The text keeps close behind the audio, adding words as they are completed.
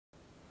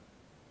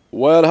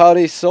Well,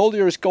 howdy,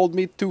 soldiers. Called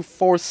me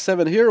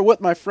 247 here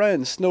with my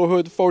friend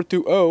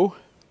Snowhood42o.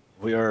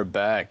 We are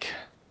back.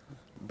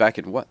 Back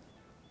in what?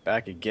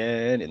 Back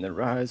again in the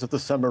Rise of the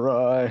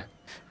Samurai.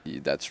 Yeah,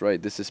 that's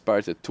right. This is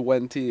part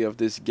 20 of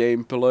this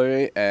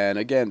gameplay, and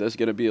again, there's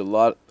gonna be a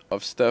lot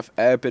of stuff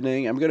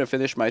happening. I'm gonna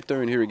finish my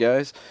turn here,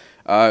 guys.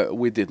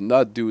 We did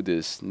not do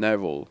this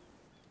naval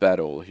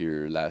battle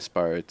here last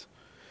part,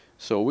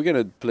 so we're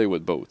gonna play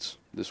with boats.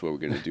 This is what we're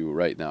gonna do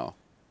right now.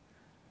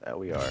 That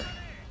we are.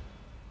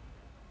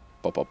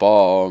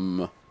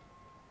 Pom.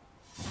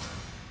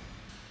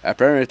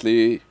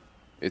 Apparently,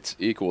 it's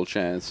equal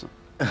chance.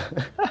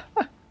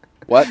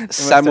 What? We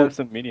must have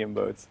some medium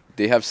boats.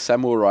 They have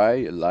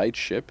samurai light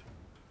ship.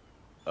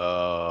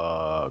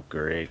 Oh,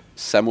 great.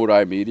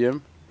 Samurai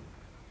medium.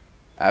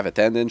 I have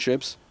attendant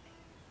ships.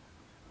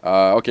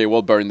 Okay,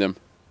 we'll burn them.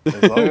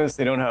 As long as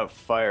they don't have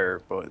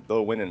fire, but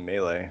they'll win in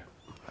melee.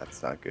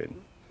 That's not good.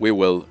 We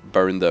will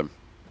burn them.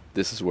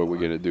 This is what we're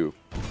gonna do.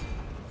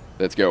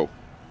 Let's go.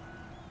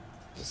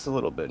 Just a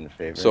little bit in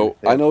favor. So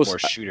They I have know more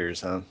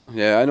shooters, huh?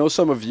 Yeah, I know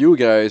some of you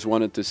guys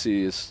wanted to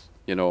see is,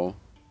 you know,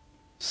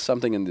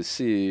 something in the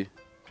sea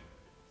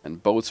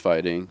and boats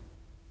fighting.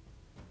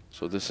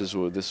 So this is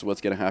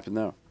what's gonna happen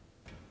now.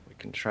 We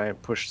can try and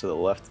push to the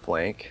left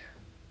flank.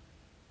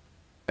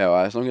 Yeah,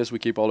 as long as we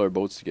keep all our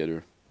boats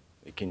together.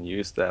 We can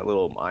use that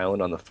little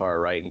island on the far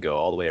right and go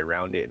all the way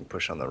around it and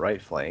push on the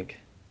right flank.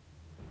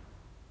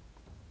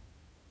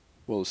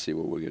 We'll see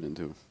what we're gonna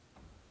do.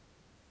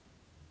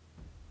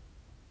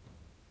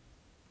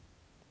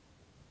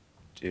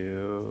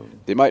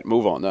 They might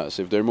move on us.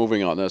 If they're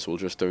moving on us, we'll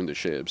just turn the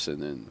ships and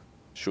then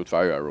shoot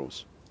fire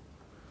arrows.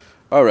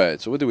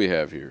 Alright, so what do we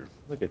have here?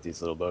 Look at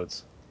these little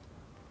boats.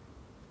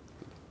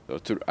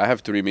 So I have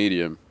 3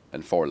 medium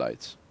and 4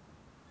 lights.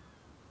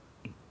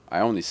 I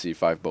only see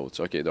 5 boats.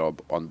 Okay, they're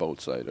on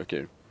both sides.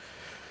 Okay.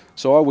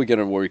 So how are we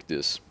gonna work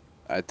this?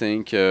 I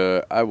think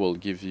I will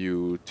give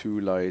you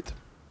 2 light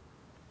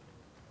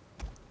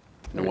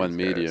and 1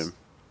 medium.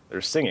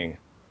 They're singing.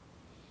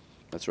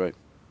 That's right.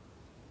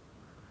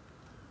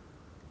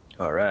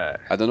 All right.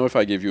 I don't know if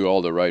I give you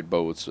all the right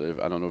boats.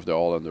 I don't know if they're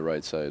all on the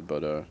right side,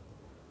 but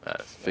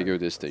figure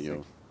this thing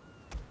out.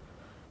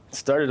 It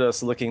started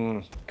us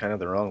looking kind of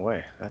the wrong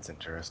way. That's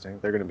interesting.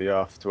 They're going to be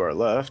off to our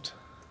left.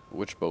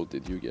 Which boat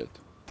did you get?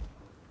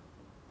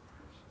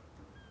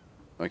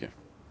 Okay.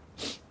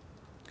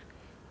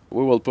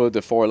 We will put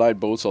the 4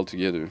 light boats all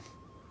together.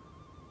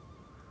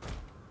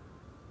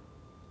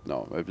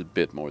 No, a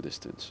bit more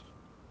distance.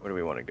 Where do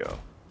we want to go?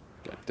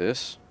 Like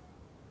this.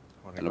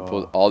 And I'll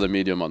put all the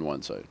medium on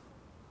one side.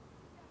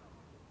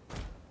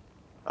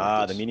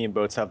 Ah, the medium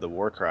boats have the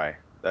war cry.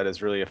 That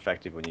is really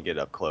effective when you get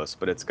up close,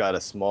 but it's got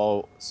a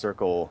small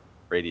circle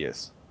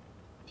radius.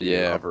 If you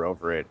hover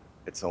over it,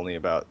 it's only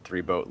about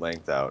 3 boat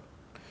length out.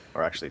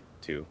 Or actually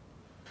 2.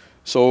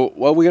 So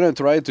what we're going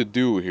to try to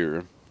do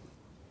here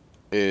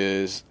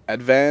is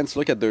advance,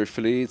 look at their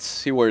fleets,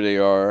 see where they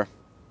are,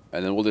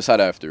 and then we'll decide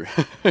after.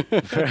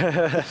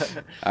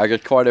 I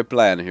got quite a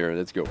plan here.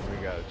 Let's go.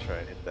 We got to try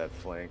and hit that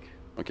flank.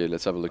 Okay,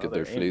 let's have a look at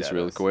their fleets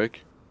real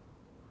quick.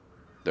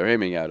 They're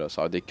aiming at us.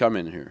 Are they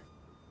coming here?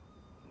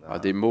 No, are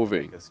they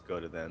moving? Let's go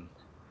to them.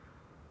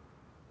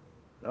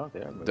 No,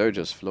 they are moving. They're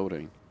just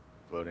floating.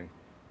 Floating.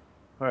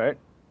 Alright.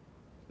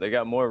 They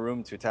got more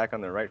room to attack on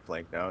the right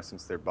flank now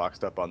since they're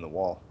boxed up on the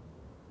wall.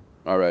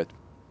 Alright.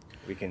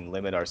 We can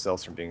limit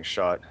ourselves from being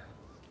shot.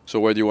 So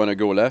where do you want to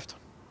go, left?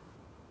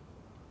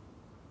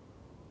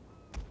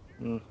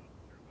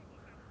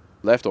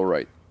 Left or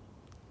right?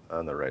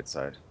 On the right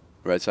side.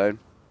 Right side?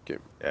 Okay.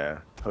 Yeah,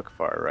 hook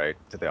far right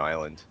to the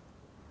island.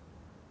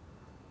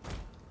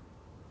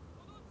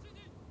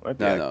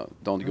 No,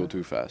 don't go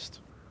too fast.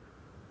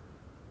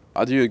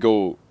 How do you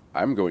go?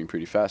 I'm going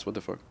pretty fast. What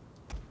the fuck?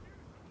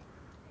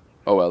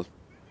 Oh well.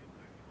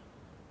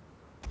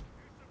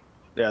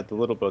 Yeah, the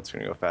little boats are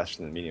gonna go faster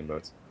than the medium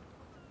boats.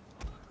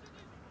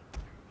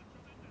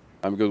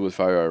 I'm good with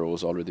fire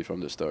arrows already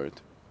from the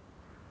start.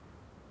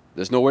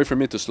 There's no way for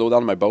me to slow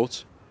down my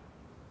boats?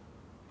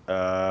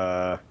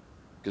 Because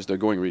they're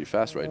going really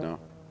fast right now.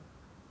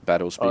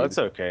 Battle speed. Oh, that's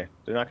okay.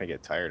 They're not gonna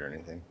get tired or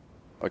anything.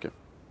 Okay.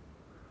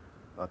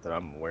 Not that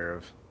I'm aware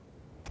of.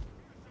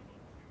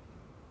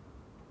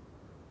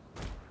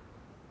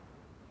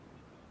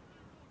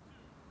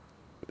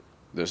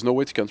 There's no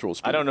way to control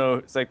speed. I don't know.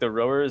 It's like the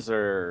rowers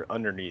are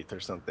underneath or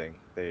something.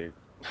 They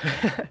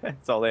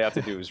that's all they have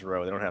to do is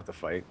row. They don't have to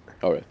fight.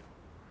 Alright.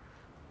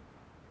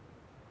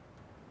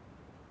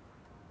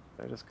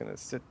 They're just gonna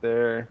sit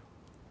there.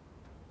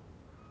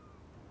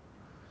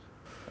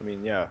 I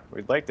mean, yeah,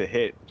 we'd like to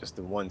hit just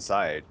the one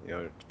side, you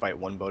know, fight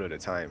one boat at a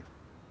time.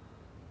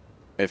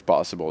 If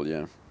possible,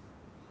 yeah.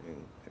 I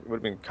mean, it would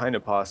have been kind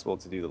of possible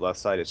to do the left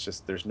side. It's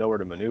just there's nowhere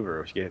to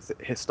maneuver. If you get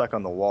hit stuck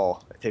on the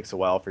wall, it takes a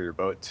while for your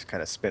boat to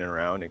kind of spin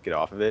around and get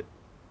off of it.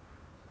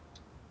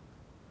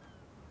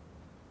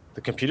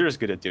 The computer is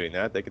good at doing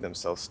that. They get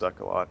themselves stuck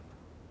a lot.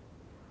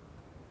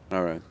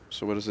 Alright,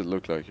 so what does it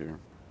look like here?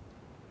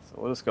 So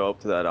we'll just go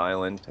up to that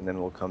island, and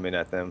then we'll come in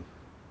at them.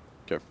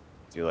 Okay.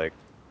 Do like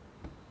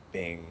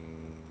bing,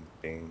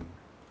 Bing.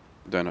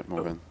 They're not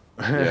moving.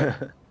 Oh. Yeah.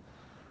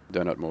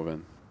 They're not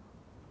moving.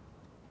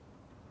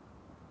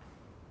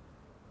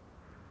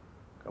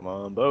 Come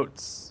on,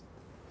 boats.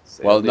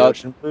 Sail Well, the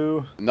ocean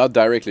blue. not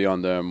directly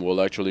on them.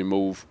 We'll actually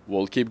move.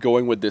 We'll keep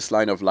going with this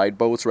line of light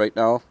boats right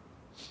now,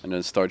 and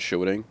then start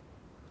shooting.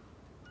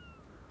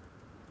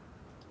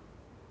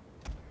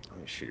 How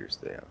many shooters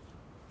do they have?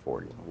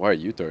 40. Why are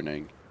you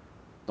turning?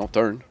 Don't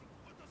turn.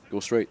 Go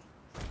straight.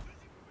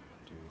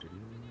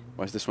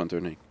 Why is this one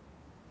turning?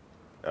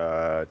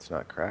 It's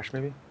not crash,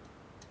 maybe?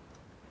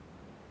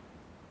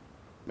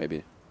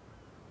 Maybe.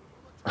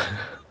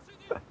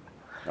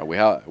 We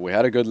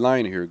had a good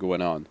line here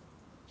going on.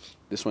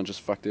 This one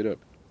just fucked it up.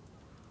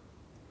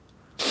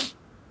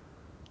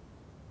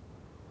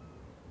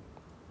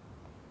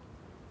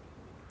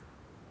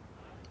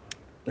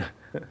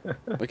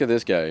 Look at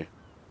this guy.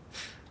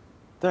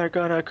 They're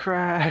gonna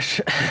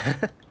crash.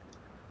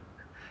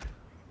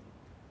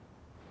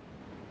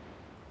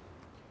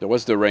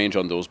 What's the range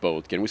on those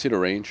boats? Can we see the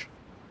range?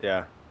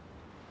 Yeah.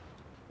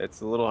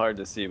 It's a little hard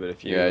to see, but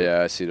if you...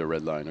 Yeah, I see the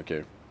red line.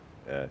 Okay.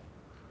 Yeah.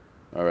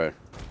 All right.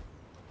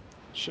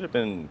 Should have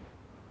been...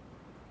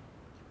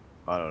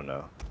 I don't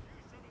know.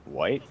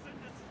 White?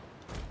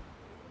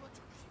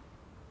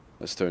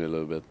 Let's turn it a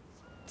little bit.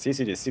 It's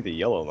easy to see the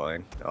yellow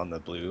line on the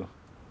blue.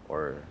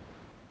 Or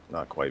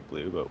not quite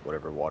blue, but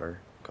whatever water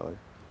color.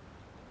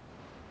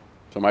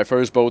 So my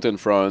first boat in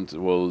front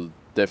will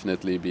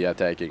definitely be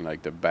attacking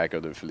like the back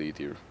of the fleet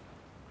here.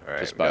 All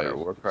right, Just we got by- our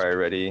war cry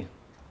ready.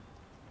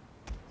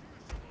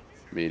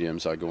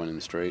 Mediums are going in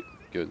straight.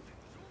 Good.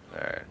 All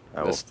right, I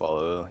will Let's-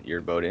 follow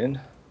your boat in.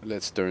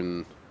 Let's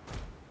turn.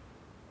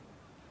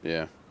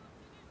 Yeah.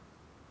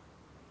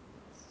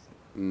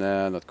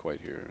 Nah, not quite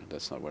here.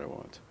 That's not what I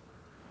want.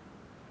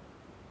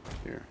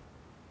 Here.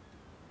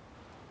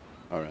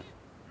 All right.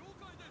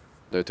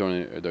 They're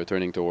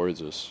turning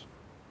towards us.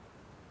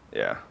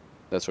 Yeah,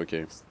 That's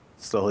okay.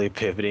 slowly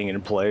pivoting in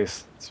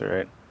place. That's all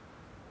right.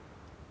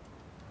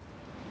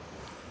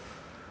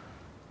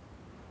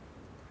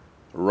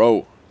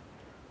 Row.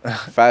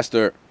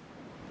 Faster.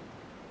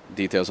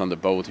 Details on the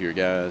boat here,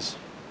 guys.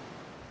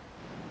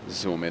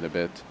 Zoom in a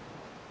bit.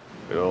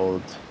 Good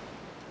old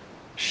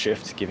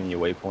shift giving you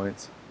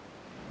waypoints.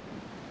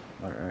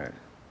 All right.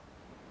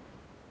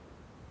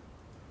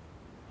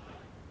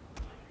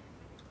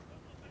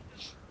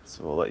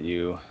 So we'll let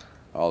you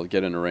I'll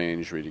get in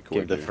range really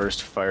quick. give the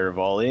first fire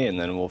volley, and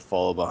then we'll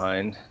follow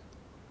behind.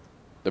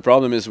 The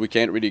problem is we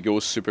can't really go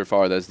super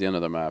far. That's the end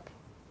of the map.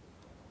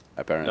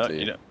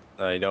 Apparently.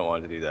 No, you don't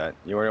want to do that.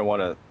 You don't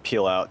want to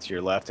peel out to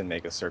your left and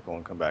make a circle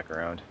and come back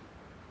around.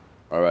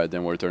 Alright,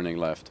 then we're turning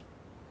left.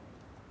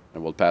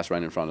 And we'll pass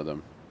right in front of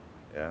them.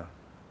 Yeah.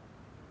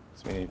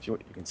 So, I mean, if you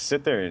can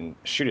sit there and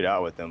shoot it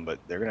out with them, but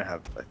they're going to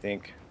have, I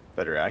think,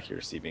 better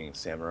accuracy being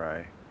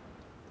samurai.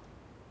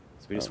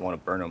 So we just want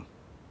to burn them.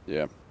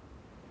 Yeah.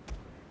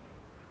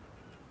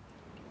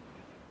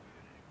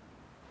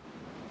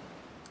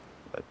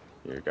 Let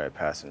your guy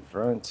pass in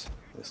front.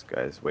 This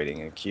guy's waiting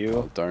in I'll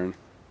queue. turn.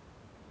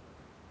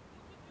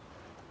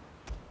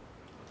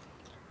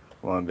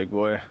 Come on, big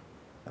boy.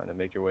 Time to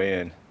make your way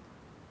in.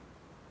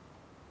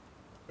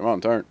 Come on,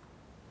 turn.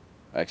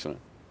 Excellent.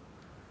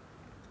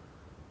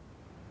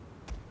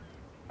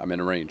 I'm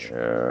in range.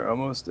 You're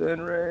almost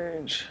in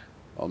range.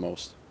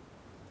 Almost.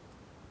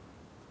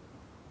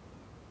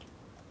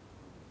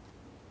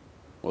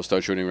 We'll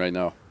start shooting right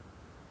now.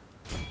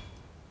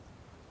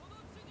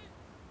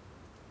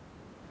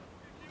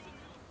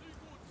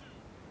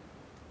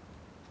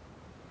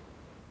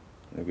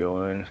 I'm gonna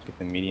go in, get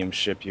the medium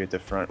ship, you hit the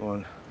front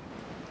one.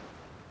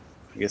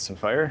 You get some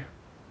fire?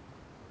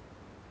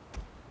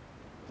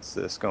 What's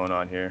this going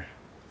on here?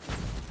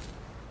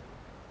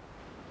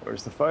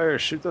 Where's the fire?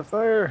 Shoot the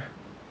fire!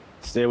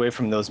 Stay away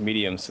from those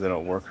mediums so they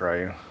don't war cry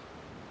you.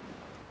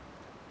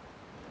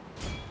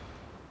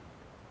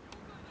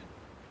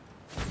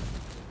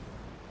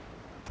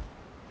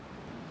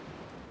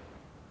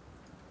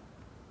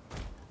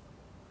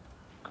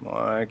 Come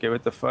on, give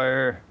it the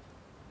fire.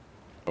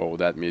 Oh,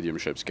 that medium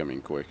ship's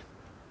coming quick.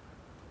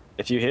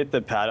 If you hit the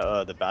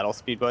battle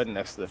speed button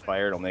next to the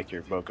fire, it'll make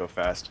your boat go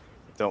fast.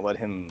 Don't let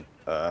him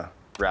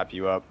wrap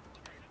you up.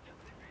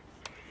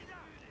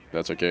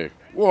 That's okay.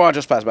 Whoa, I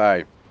just passed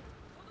by.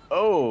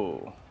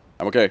 Oh!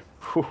 I'm okay.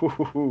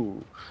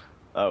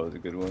 That was a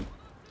good one.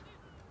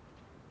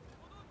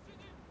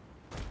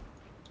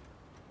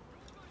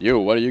 You,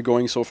 what are you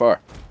going so far?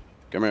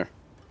 Come here.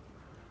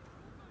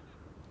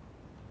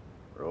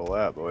 Roll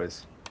out,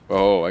 boys.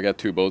 Oh, I got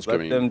two boats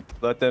coming.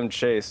 Let them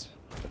chase,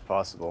 if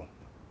possible.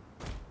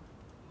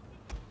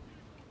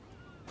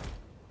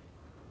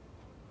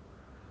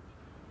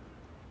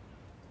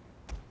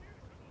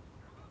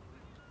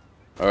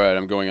 Alright,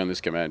 I'm going on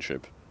this command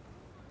ship.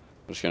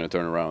 Just gonna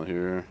turn around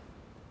here.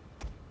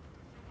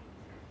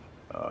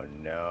 Oh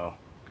no.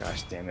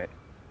 Gosh damn it.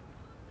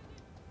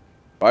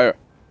 Fire!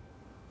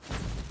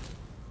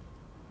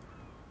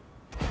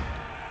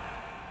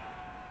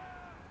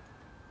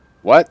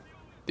 What?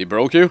 They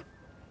broke you?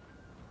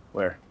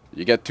 Where?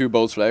 You get two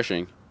boats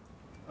flashing.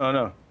 Oh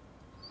no.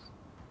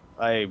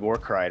 I war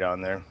cried on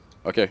there.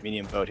 Okay.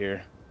 Medium boat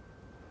here.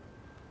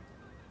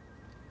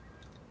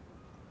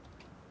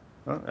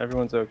 Oh,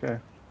 everyone's okay.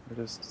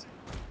 We're just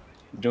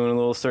doing a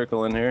little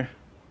circle in here.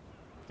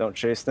 Don't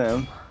chase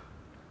them.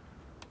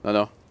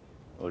 No.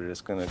 We're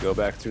just gonna go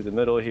back through the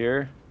middle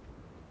here.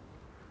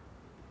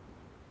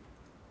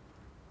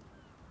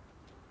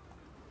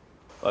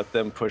 Let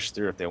them push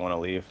through if they want to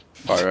leave.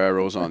 Fire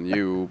arrows on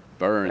you.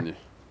 Burn.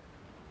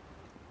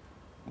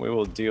 We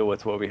will deal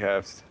with what we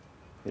have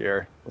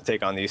here. We'll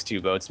take on these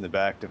 2 boats in the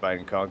back, divide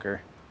and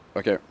conquer.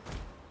 Okay.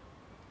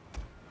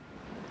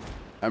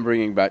 I'm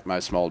bringing back my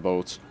small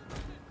boats.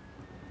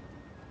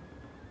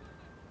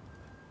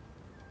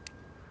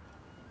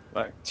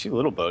 My 2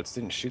 little boats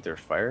didn't shoot their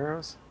fire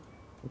arrows?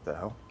 What the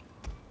hell?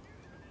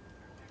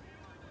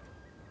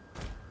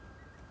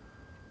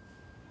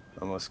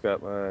 Almost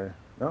got my...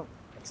 No.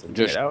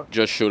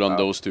 Just shoot on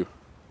those 2.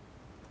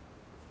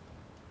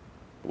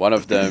 One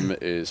of them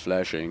is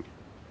flashing.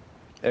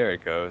 There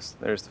it goes.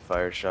 There's the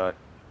fire shot.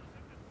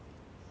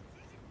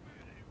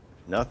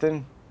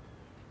 Nothing?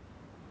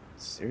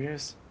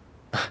 Serious?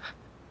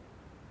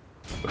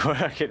 We're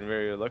not getting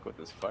very good luck with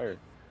this fire.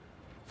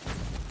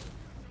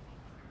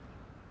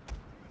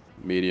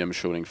 Medium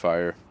shooting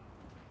fire.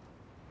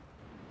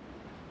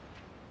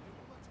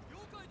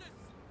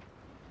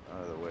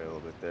 Out of the way a little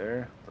bit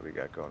there. What do we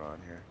got going on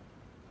here?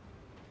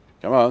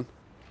 Come on.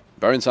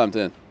 Burn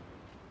something.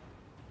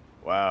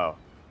 Wow.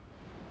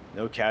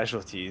 No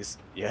casualties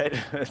yet.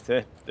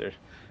 They're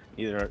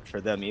either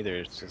for them either.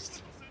 It's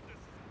just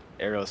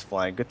arrows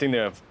flying. Good thing they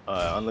have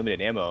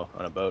unlimited ammo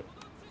on a boat.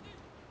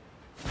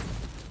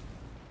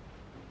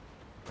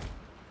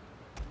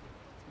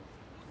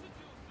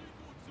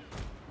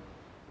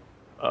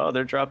 Oh,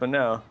 they're dropping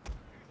now.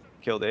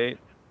 Killed 8.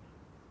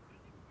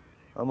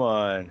 Come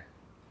on.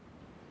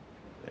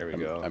 There we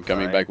go. I'm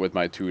coming back with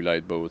my 2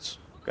 light boats.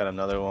 Got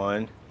another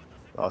one.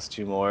 Lost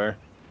 2 more.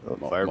 Oh,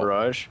 fire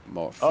barrage.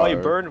 More fire. Oh, you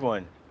burned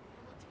one.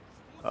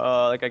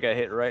 Oh, that guy got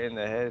hit right in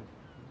the head.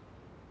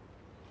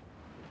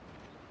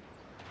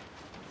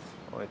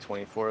 Only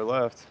 24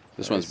 left.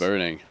 This one's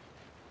burning.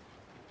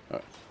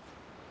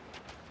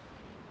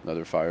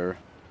 Another fire.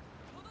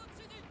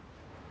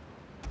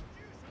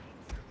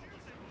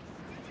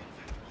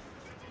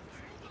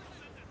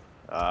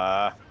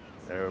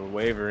 They're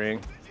wavering.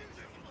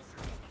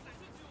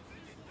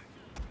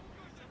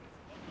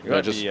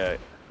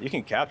 You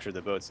can capture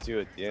the boats too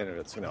at the end, or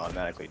it's going to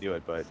automatically do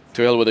it. But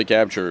to hell with the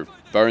capture.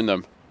 Burn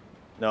them.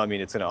 No, I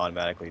mean it's going to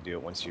automatically do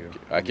it once you.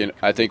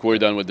 I think we're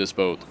done with this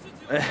boat.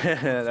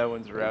 That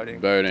one's routing.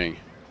 Burning.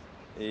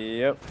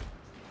 Yep.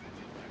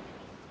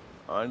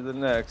 On to the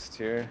next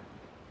here.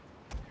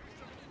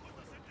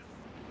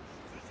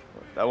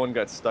 That one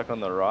got stuck on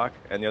the rock,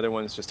 and the other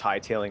one's just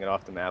hightailing it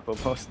off the map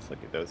almost.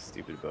 Look at those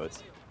stupid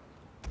boats.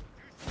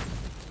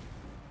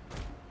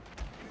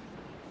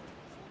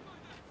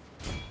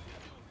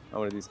 How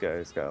many of these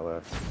guys got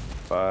left?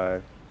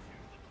 5.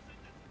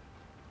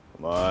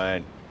 Come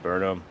on,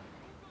 burn them.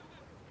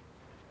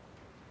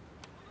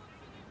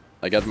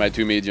 I got my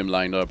 2 medium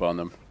lined up on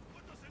them.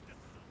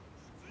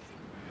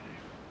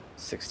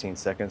 16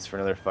 seconds for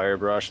another fire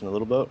barrage in the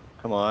little boat.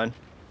 Come on.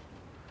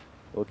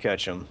 We'll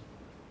catch them.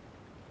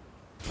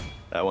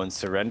 That one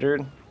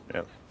surrendered.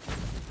 Yep.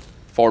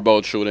 4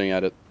 boats shooting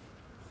at it.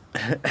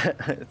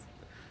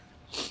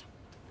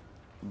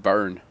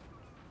 Burn.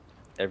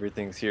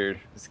 Everything's here.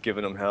 Just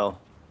giving them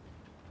hell.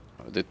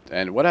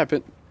 And what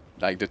happened?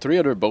 Like the 3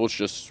 other boats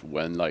just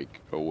went like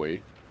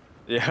away.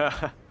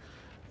 Yeah.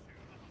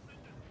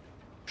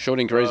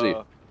 Shooting crazy.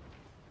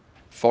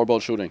 4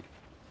 boats shooting.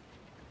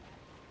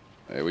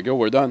 There we go.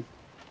 We're done.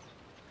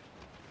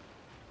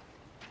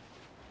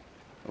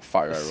 Oh,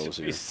 fire arrows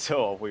here. It's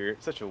so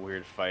weird. Such a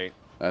weird fight.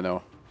 I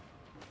know.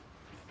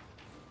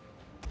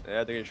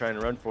 Yeah, they're gonna try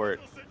and run for it.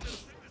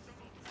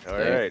 All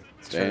They right.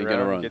 Let's they turn ain't around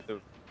gonna and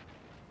run.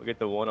 we'll get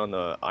the one on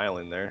the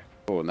island there.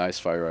 Oh, nice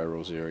fire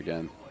arrows here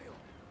again.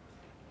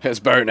 It's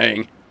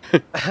burning.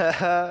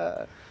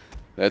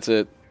 That's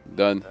it.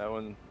 Done. That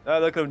one. Oh,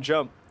 look at him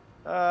jump.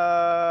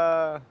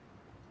 Yeah.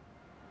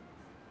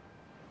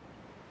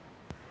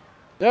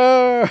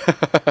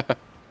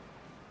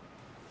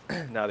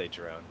 Now they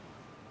drown.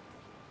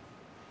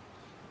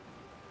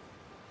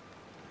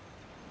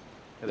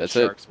 And That's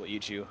the it. sharks will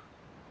eat you.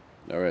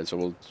 All right,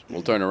 so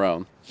we'll turn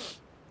around.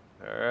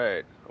 All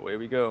right, away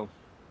we go.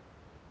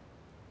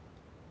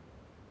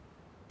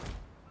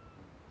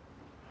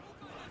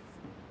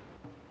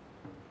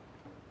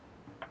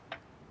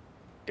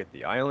 Get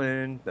the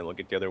island, then we'll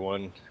get the other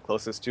one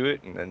closest to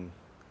it, and then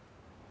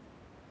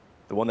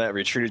the one that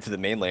retreated to the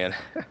mainland.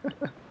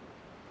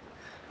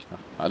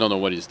 I don't know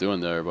what he's doing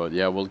there, but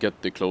yeah, we'll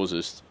get the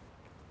closest.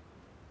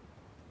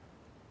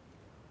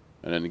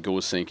 And then go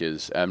sink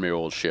his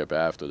admiral ship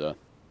after that.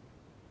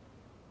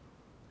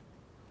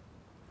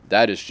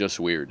 That is just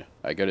weird.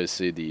 I gotta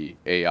say the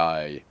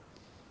AI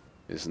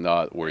is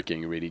not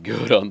working really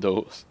good on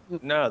those.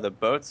 No, the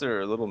boats are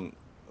a little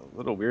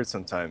weird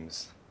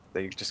sometimes.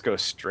 They just go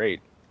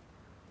straight.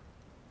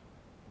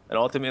 And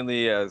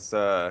ultimately, as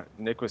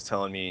Nick was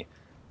telling me,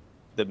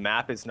 the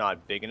map is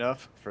not big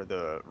enough for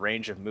the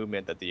range of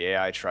movement that the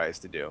AI tries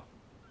to do.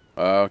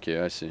 Okay,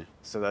 I see.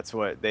 So that's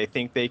what they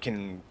think they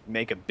can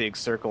make a big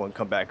circle and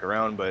come back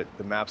around, but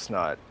the map's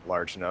not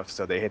large enough,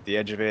 so they hit the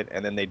edge of it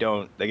and then they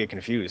get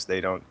confused.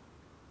 They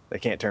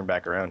can't turn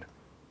back around.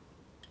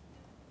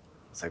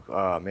 It's like,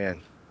 oh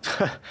man.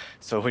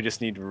 So we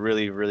just need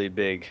really, really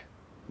big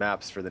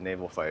maps for the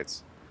naval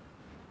fights.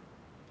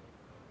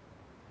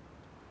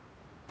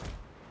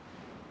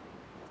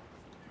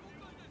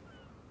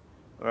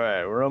 All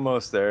right, we're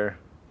almost there.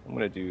 I'm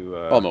gonna do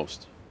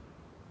Almost.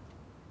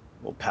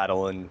 we'll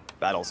paddle in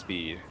battle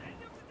speed.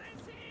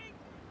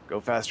 Go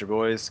faster,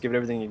 boys. Give it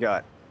everything you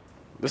got.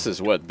 This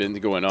is what been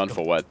going on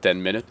for what,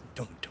 10 minutes?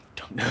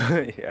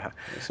 Yeah.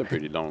 It's a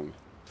pretty long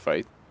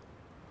fight.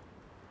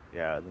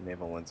 Yeah, the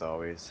naval ones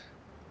always.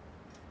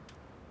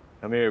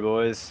 Come here,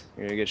 boys.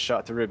 You're gonna get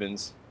shot to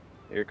ribbons.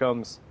 Here it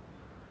comes.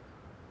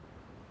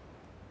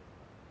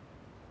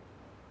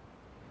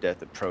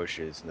 Death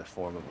approaches in the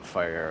form of a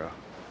fire arrow.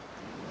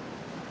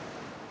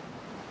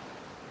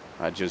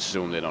 I just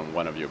zoomed in on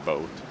one of your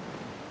boat.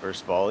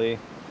 First volley,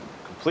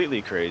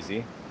 completely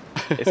crazy.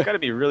 It's got to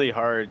be really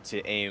hard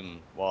to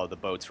aim while the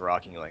boat's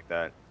rocking like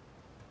that.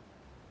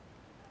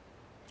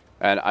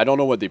 And I don't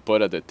know what they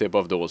put at the tip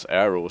of those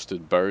arrows to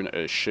burn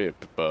a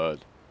ship, but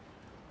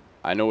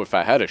I know if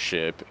I had a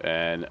ship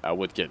and I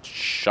would get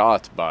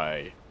shot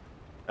by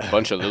a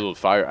bunch of little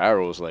fire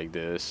arrows like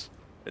this.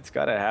 It's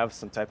got to have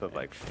some type of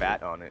like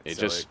fat on it. It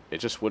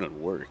just wouldn't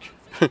work.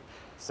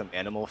 Some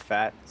animal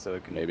fat so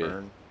it can Maybe.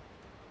 burn.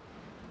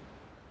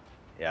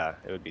 Yeah,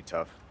 it would be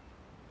tough.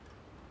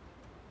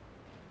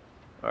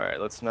 All right,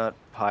 let's not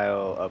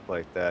pile up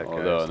like that,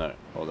 Hold guys. on,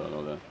 hold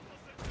on.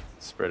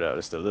 Spread out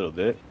just a little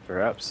bit,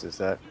 perhaps. Is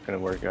that gonna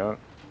work out?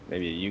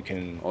 Maybe you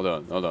can Hold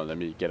on. Let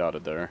me get out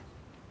of there.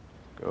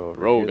 go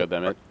over Row, here.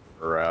 goddammit.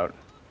 Route.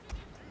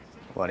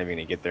 I'm not even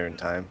gonna get there in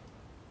time.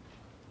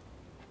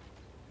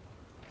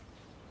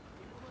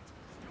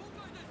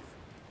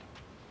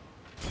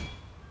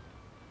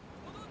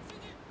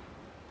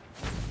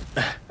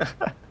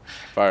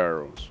 Fire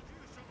arrows.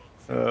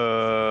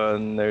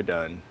 And they're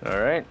done. All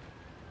right.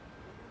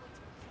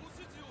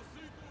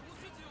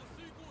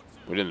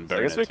 We didn't So I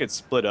burn guess we it. could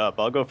split up.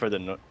 I'll go for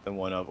the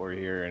one up over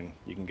here, and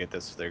you can get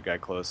this other guy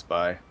close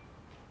by.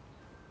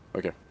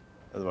 Okay.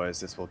 Otherwise,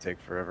 this will take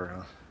forever,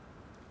 huh?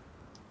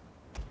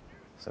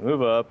 So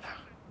move up,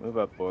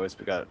 boys.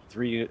 We got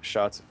 3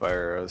 shots of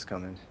fire arrows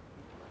coming.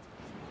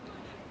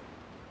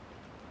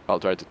 I'll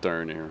try to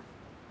turn here.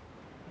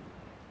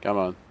 Come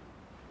on.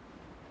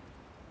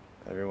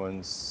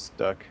 Everyone's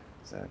stuck.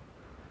 Is that?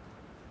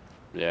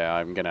 Yeah,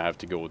 I'm gonna have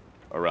to go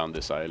around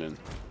this island.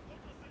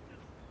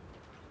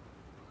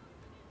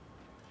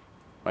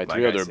 My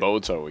 3 other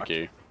boats are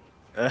okay.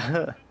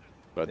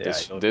 But Yeah,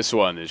 this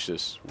one is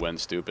just went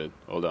stupid.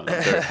 Hold on,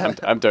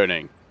 I'm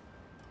turning.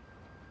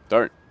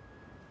 Turn.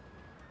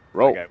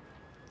 Row. Got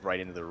right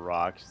into the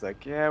rock. She's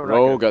like, yeah, we're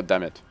Row, not gonna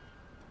goddammit.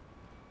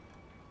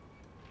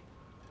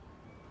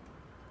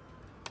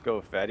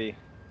 go, fatty.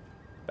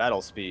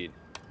 Battle speed.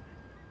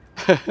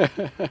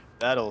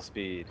 Battle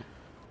speed.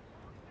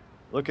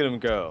 Look at him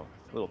go.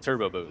 Little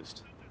turbo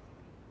boost.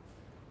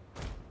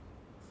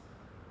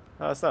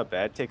 Oh, that's not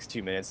bad. It takes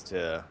 2 minutes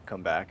to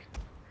come back.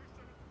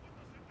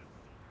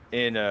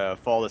 In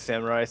Fall of the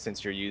Samurai,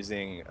 since you're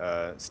using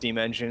steam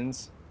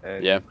engines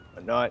and Yeah.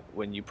 not,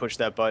 when you push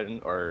that button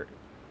or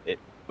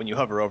when you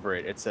hover over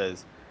it, it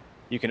says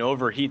you can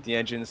overheat the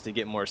engines to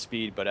get more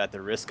speed, but at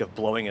the risk of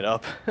blowing it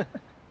up.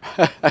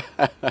 I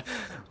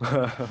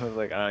was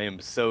like, I am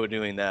so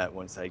doing that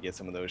once I get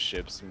some of those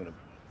ships. I'm gonna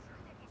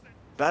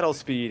battle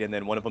speed, and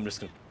then one of them just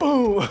gonna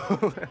boom.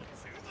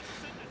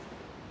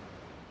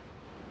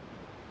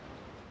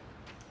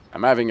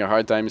 I'm having a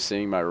hard time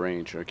seeing my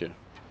range. Okay.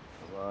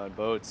 Come on,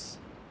 boats.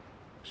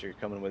 Make sure you're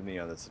coming with me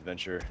on this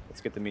adventure. Let's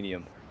get the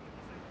medium.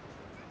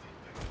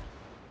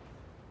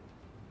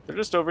 They're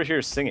just over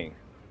here singing.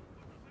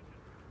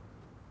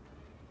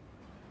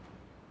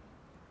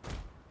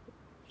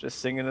 Just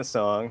singing a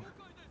song.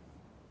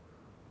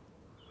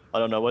 I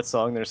don't know what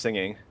song they're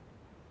singing.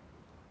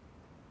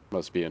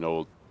 Must be an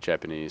old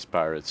Japanese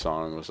pirate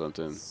song or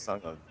something.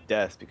 Song of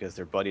death, because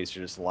their buddies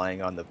are just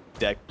lying on the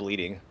deck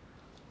bleeding.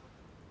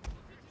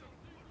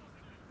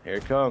 Here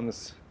it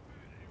comes.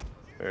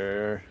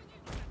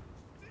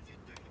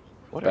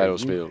 What Battle are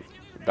speed.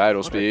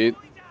 Battle speed.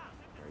 What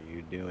are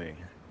you doing?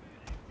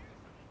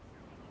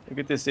 Look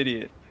at this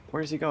idiot.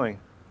 Where's he going?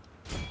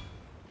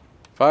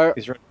 Fire.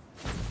 He's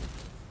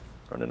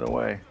running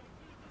away.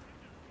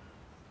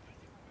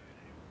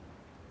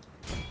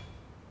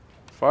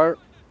 Fire.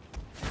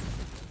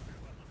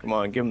 Come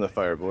on, give him the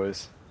fire,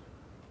 boys.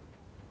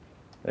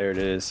 There it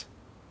is.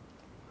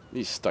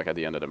 He's stuck at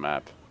the end of the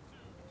map.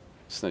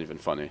 It's not even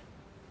funny.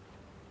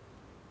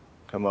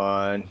 Come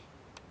on.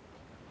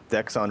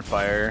 Deck's on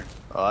fire.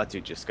 Oh, that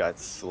dude just got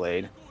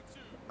slayed.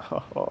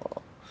 Oh.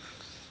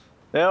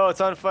 No,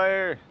 it's on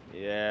fire.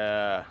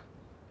 Yeah.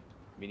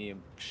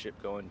 Medium ship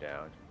going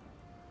down.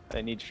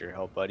 I need your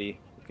help, buddy.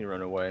 You can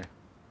run away.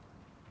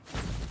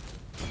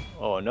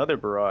 Oh, another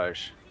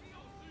barrage.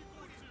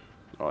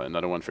 Oh,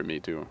 another one for me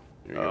too.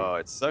 Here you Oh, go.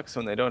 it sucks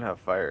when they don't have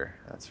fire.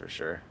 That's for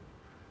sure.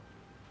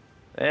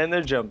 And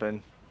they're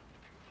jumping.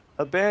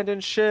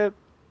 Abandoned ship.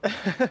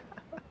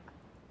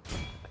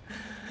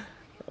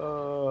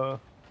 Oh,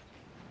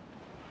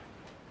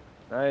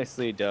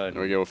 nicely There we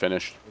done. go,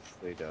 finished.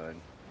 Nicely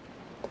done.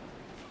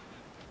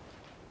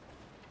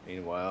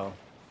 Meanwhile,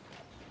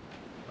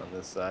 on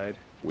this side.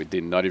 We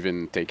did not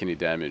even take any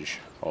damage,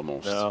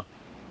 almost. No,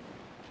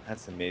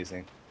 that's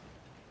amazing.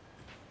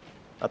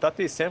 I thought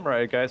these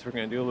samurai guys were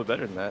going to do a little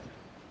better than that.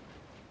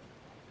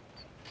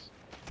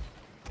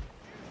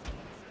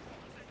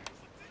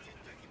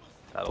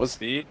 Battle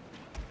speed.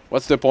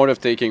 What's the point of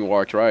taking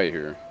Warcry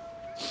here?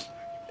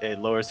 It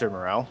lowers their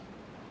morale.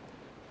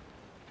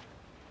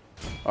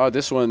 Oh,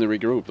 this one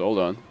regrouped. Hold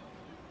on.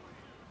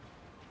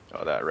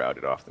 Oh, that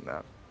routed off the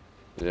map.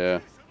 Yeah.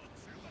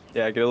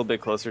 Yeah, get a little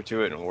bit closer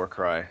to it and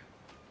Warcry.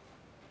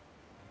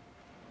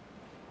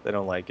 They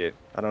don't like it.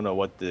 I don't know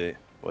what the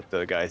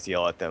guys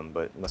yell at them,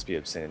 but it must be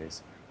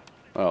obscenities.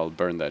 I'll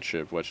burn that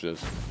ship. Watch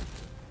this.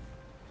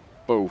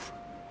 Boof.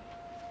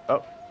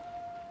 Oh,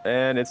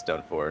 and it's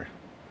done for.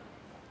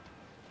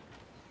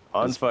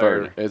 On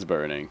fire. It's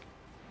burning.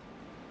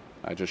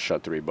 I just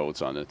shot 3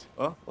 boats on it.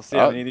 Well, we'll see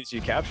how many of these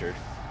you captured.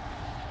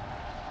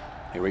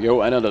 Here we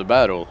go, another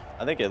battle.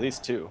 I think at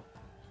least 2.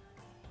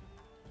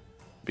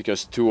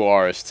 Because 2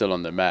 are still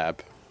on the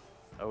map.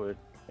 I would,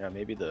 yeah,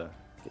 maybe get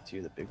 2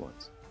 of the big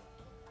ones.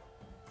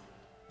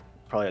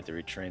 Probably have to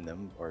retrain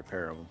them or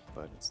repair them,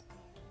 but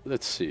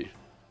Let's see. you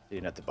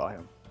didn't have to buy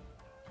them.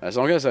 As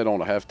long as I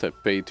don't have to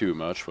pay too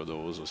much for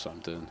those or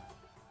something.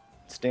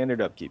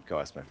 Standard upkeep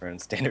cost, my friend.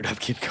 Standard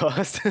upkeep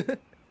cost.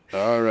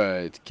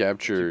 Alright,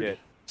 captured.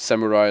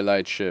 Samurai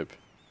light ship.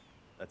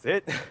 That's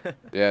it?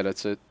 Yeah,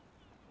 that's it.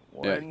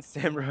 One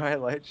samurai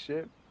light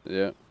ship?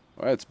 Yeah.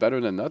 Well, it's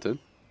better than nothing.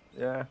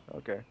 Yeah,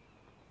 okay.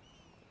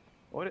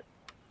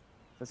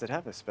 Does it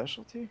have a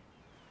specialty?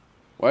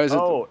 Why is it?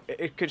 Oh,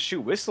 it could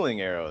shoot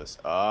whistling arrows.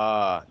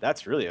 Ah,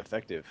 that's really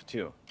effective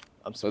too.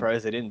 I'm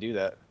surprised they didn't do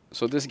that.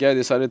 So this guy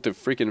decided to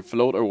freaking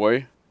float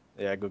away?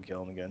 Yeah, go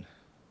kill him again.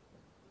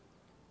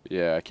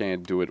 Yeah, I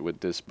can't do it with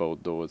this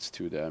boat though, it's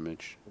 2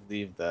 damage.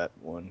 Leave that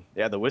one.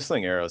 Yeah, the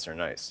whistling arrows are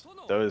nice.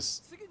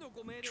 Those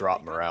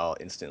drop morale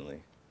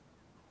instantly.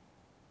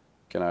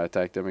 Can I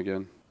attack them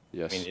again?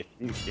 Yes. I mean,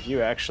 if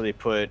you actually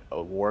put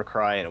a war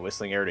cry and a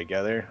whistling arrow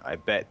together, I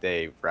bet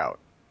they rout.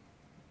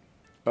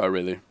 Oh,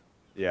 really?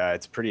 Yeah,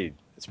 it's pretty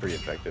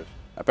effective.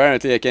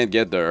 Apparently I can't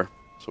get there,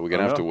 so we're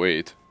gonna have to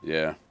wait.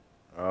 Yeah.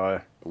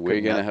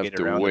 We're gonna have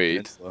to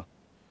wait.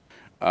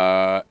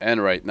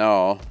 And right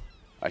now,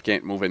 I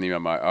can't move any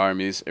of my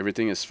armies.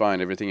 Everything is fine,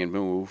 everything can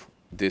move.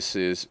 This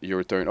is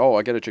your turn. Oh,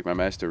 I gotta check my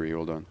mastery,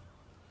 hold on.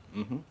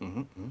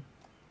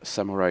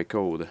 Samurai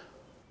code.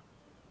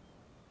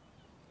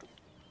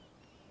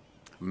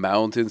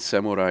 Mountain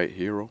Samurai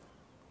Hero.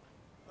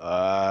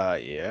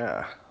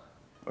 Yeah.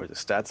 Or the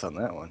stats on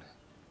that one?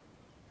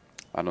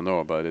 I don't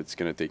know, but it's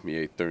gonna take me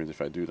 8 turns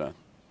if I do that.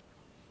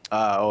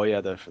 Oh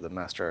yeah, for the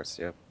Master Arts,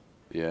 yep.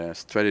 Yeah,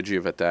 strategy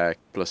of attack,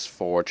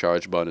 +4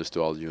 charge bonus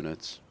to all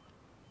units.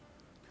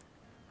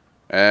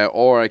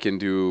 Or I can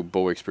do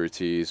bow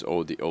expertise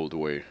or the old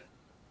way.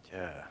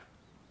 Yeah.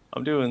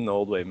 I'm doing the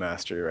old way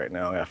mastery right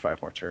now. I got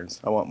 5 more turns.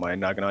 I want my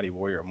Naganati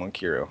warrior monk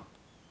hero.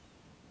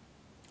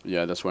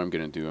 Yeah, that's what I'm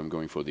gonna do. I'm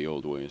going for the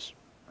old ways.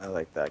 I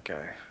like that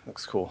guy.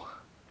 Looks cool.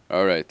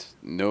 Alright,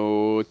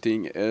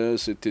 nothing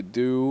else to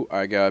do.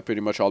 I got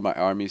pretty much all my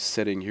armies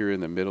sitting here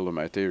in the middle of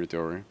my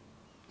territory.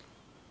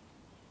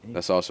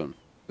 That's awesome.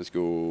 Let's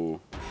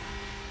go.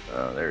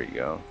 Oh, there you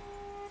go.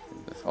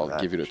 I'll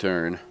give you the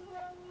turn.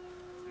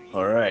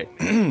 Alright.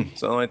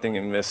 So the only thing I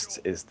missed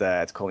is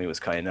that Coley was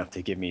kind enough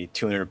to give me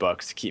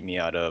 $200 to keep me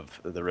out of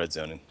the red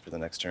zone for the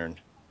next turn.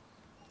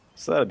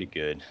 So that'll be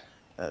good.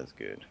 That is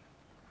good.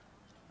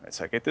 Alright,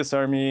 so I get this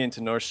army into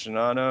North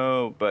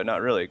Shinano, but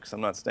not really, because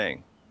I'm not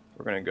staying.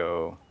 We're going to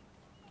go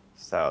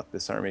south.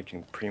 This army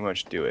can pretty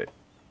much do it.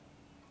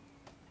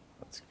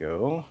 Let's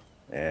go.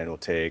 And we'll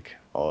take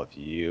all of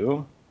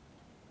you.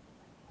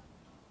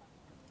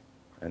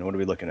 And what are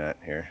we looking at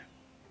here?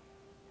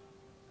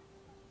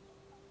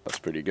 That's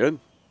pretty good.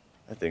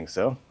 I think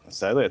so.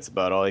 Sadly, that's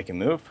about all he can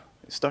move.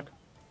 He's stuck.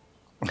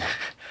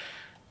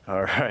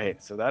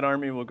 Alright, so that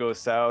army will go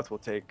south. We'll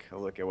take a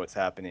look at what's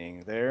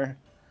happening there.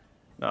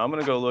 Now I'm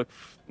going to go look,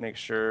 make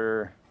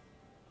sure...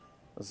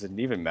 Does it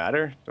even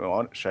matter?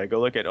 Should I go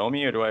look at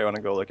Omi or do I want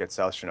to go look at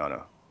South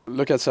Shinano?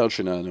 Look at South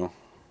Shinano.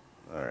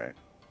 Alright.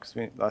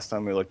 Because last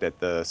time we looked at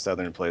the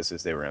southern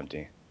places, they were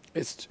empty.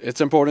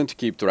 It's important to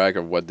keep track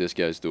of what this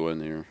guy's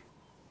doing here.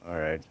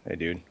 Alright. Hey,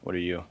 dude. What are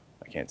you?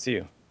 I can't see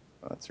you.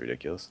 Oh, that's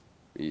ridiculous.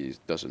 He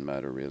doesn't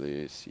matter,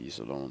 really. He's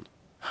alone.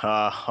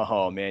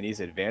 Oh, man. He's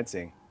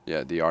advancing.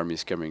 Yeah, the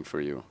army's coming for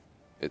you.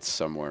 It's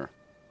somewhere.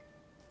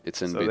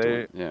 It's in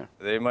between. Yeah.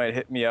 They might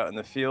hit me out in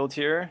the field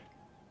here.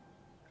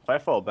 If I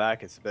fall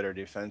back, it's a better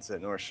defense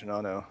at North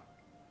Shinano.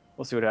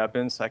 We'll see what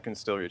happens. I can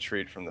still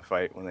retreat from the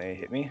fight when they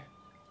hit me.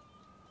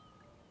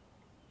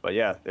 But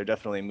yeah, they're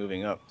definitely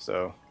moving up,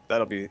 so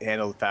that'll be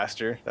handled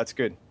faster. That's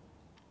good.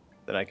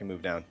 Then I can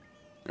move down.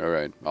 All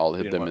right, I'll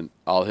hit them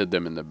I'll hit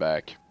them in the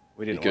back.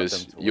 We didn't because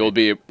want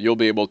them to you'll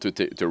be able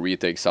to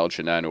retake South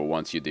Shinano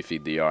once you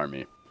defeat the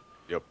army.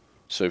 Yep.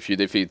 So if you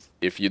defeat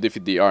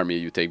the army,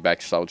 you take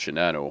back South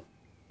Shinano,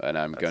 and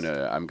I'm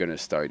gonna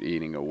start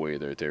eating away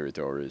their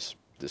territories.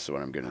 This is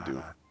what I'm gonna do.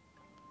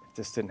 If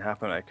this didn't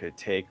happen, I could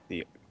take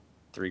the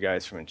 3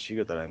 guys from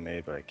Ichigo that I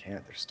made, but I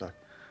can't. They're stuck.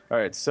 All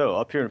right, so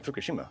up here in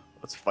Fukushima,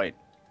 let's fight.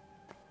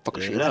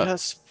 Fukushima. Let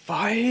us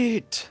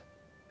fight.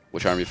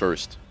 Which army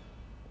first?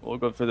 We'll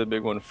go for the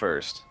big one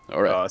first.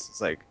 All right. This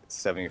is like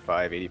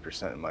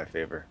 75-80% in my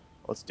favor.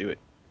 Let's do it.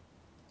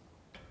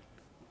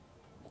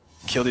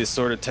 Kill these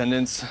sword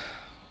attendants.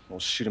 We'll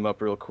shoot them up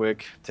real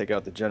quick. Take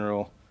out the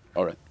general.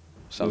 All right.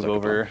 Sounds Move like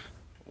over.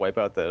 Wipe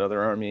out that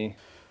other army.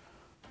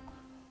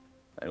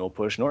 And we'll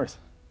push north.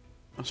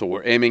 So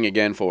we're aiming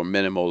again for a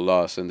minimal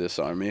loss in this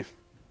army.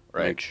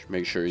 Right.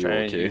 Make sure you're Try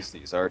okay. and use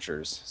these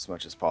archers as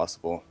much as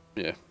possible.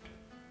 Yeah.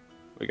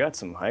 We got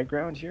some high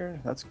ground here.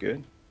 That's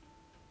good.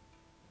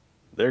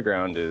 Their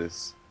ground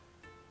is,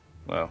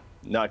 well,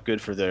 not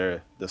good for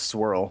the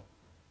swirl.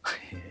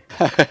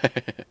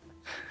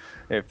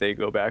 If they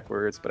go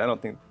backwards, but I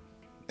don't think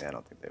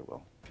they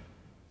will.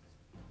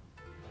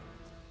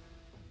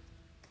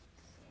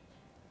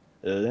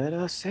 Let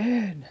us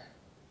in.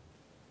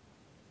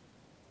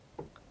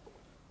 All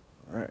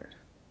right.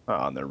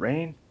 Oh, in the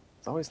rain.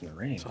 It's always in the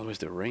rain. It's always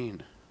the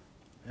rain.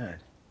 Man.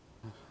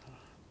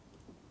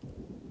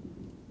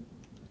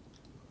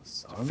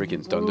 It's a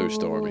freaking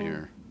thunderstorm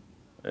here.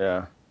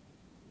 Yeah.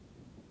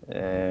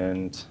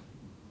 And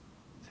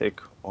take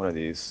one of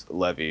these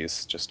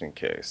levies just in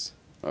case.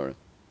 Alright.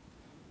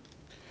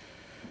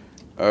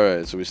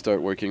 Alright, so we start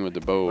working with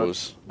the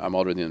bows. I'm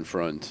already in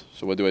front.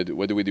 So what do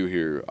we do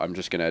here? I'm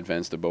just gonna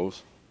advance the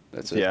bows.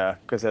 That's it. Yeah,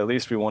 because at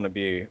least we want to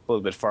be a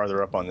little bit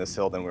farther up on this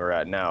hill than we're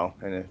at now.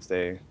 And if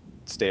they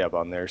stay up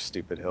on their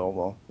stupid hill,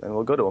 well, then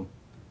we'll go to them.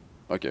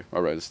 Okay,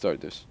 alright, let's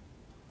start this.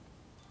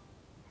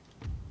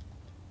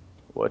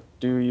 What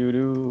do you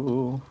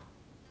do?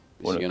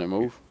 Is he gonna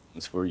move?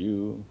 It's for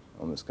you.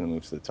 I'm just gonna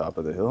move to the top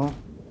of the hill.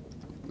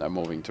 I'm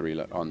moving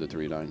on the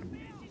 3 line.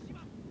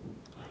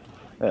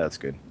 Yeah, that's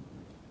good.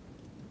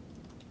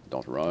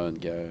 Don't run,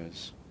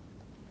 guys.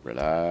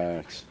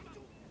 Relax.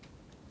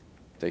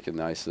 Take a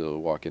nice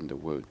little walk in the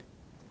wood.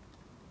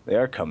 They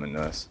are coming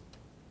to us.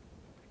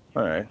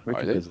 All right, we Are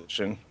can they?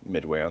 position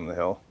midway on the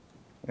hill.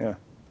 Yeah,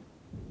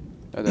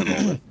 At that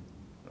moment.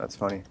 that's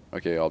funny.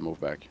 Okay, I'll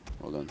move back.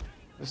 Hold on.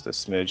 Just a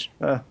smidge.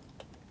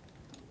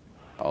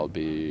 I'll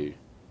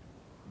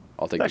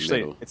take the Actually,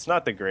 middle. it's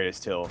not the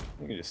greatest hill.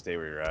 You can just stay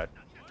where you're at.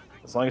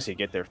 As long as you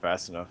get there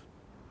fast enough.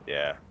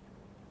 Yeah.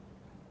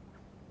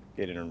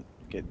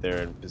 Get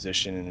there in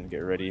position and get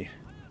ready.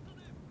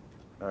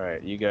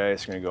 Alright, you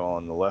guys are going to go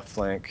on the left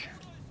flank.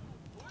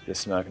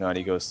 This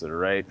Nakanati goes to the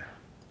right.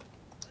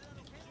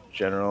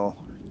 General,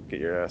 get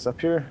your ass up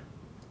here.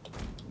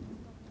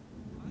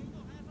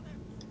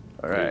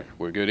 Alright.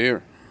 We're good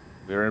here.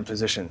 We're in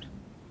position.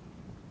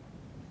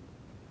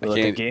 Let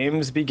the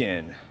games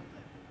begin.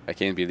 I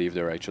can't believe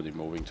they're actually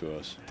moving to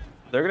us.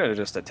 They're gonna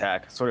just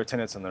attack. Sword of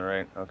tenants on the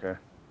right. Okay.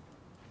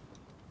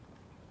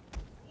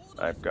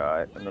 I've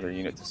got another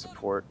unit to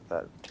support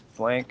that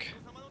flank.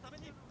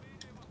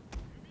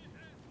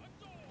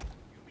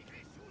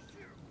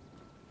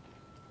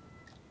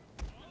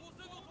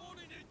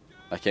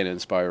 I can't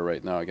inspire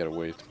right now. I gotta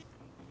wait.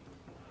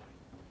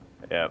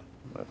 Yeah,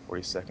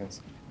 40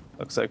 seconds.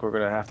 Looks like we're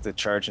gonna have to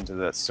charge into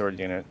that sword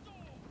unit.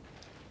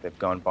 They've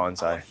gone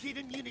bonsai.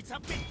 Hidden units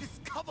have been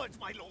discovered,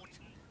 my lord.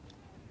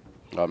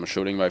 I'm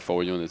shooting my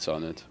 4 units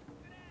on it.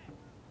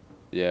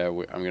 Yeah,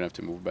 I'm gonna have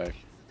to move back.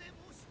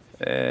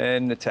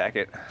 And attack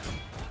it.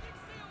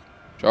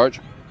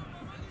 Charge.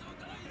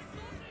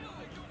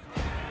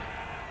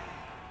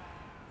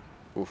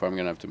 Oof, I'm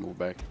gonna have to move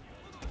back.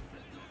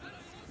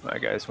 My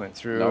guys went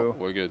through. No,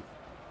 we're good.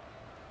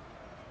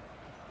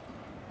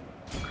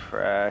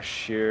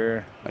 Crash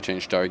here. I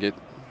changed target.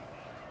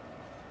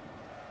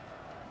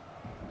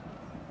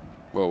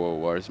 Whoa,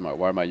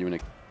 why are my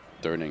unit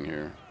turning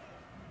here?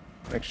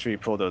 Make sure you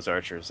pull those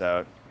archers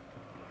out.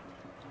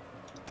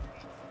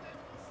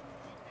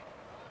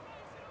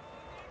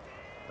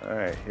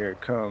 Alright, here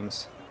it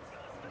comes.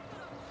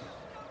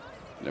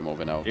 They're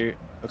moving out.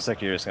 Looks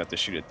like you're just gonna have to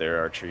shoot at their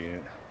archer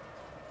unit.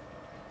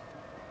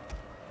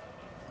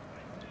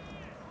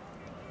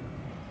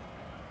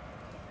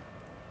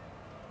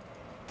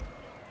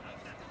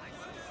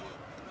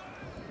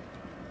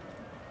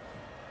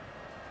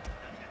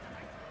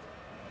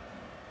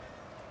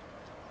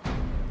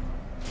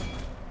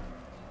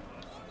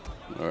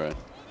 Alright.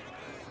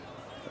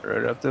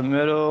 Right up the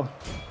middle.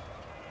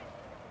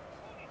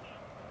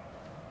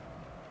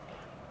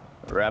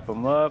 Wrap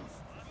them up.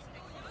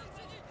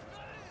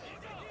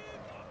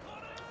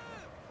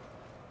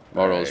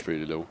 Morale's Alright.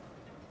 pretty low.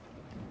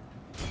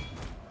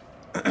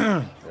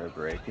 They're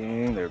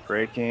breaking. They're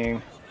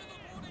breaking.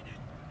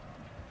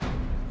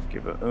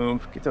 Give a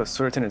oomph. Get those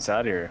sword attendants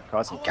out of here.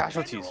 Cause some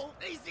casualties. General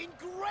is in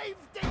grave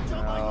danger,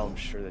 my Oh, lord. I'm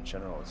sure the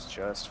general is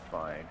just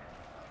fine.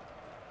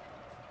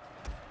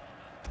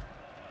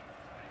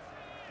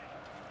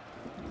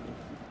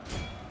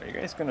 Are you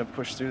guys gonna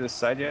push through this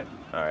side yet?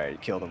 Alright, you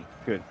killed him.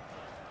 Good.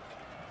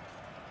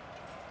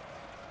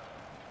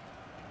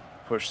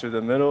 Push through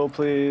the middle,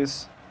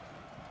 please.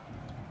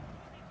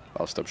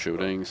 I'll stop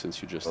shooting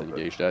since you just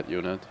engaged that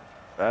unit.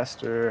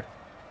 Faster.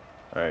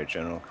 Alright,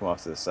 General, come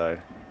off to the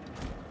side.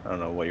 I don't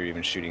know what you're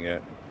even shooting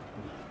at.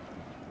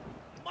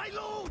 My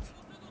lord,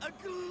 a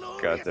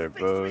glorious Got their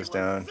bows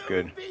victory will down. soon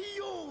Good. be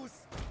yours.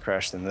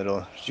 Crash the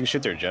middle. You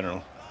shoot their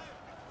General.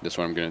 That's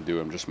what I'm gonna do.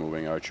 I'm just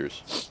moving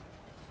archers.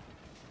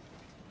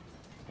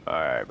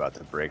 Alright, about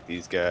to break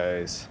these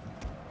guys.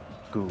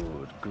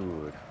 Good,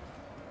 good.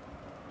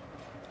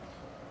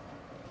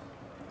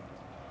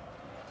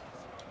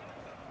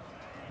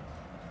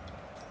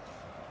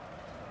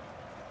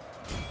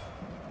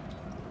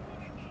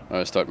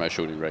 I start my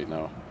shooting right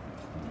now.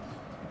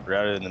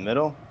 Routed in the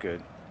middle.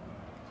 Good.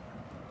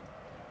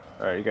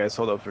 Alright, you guys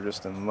hold up for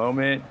just a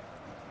moment.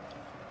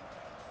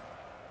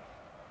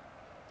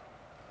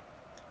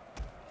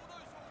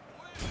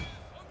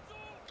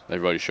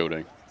 Everybody's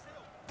shooting.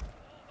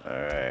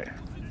 Alright.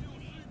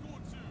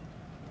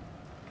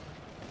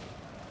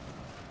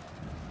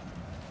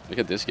 Look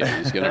at this guy.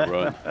 He's gonna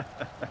run.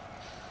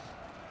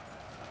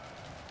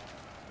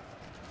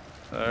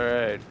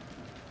 Alright.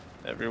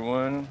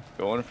 Everyone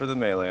going for the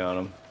melee on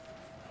him.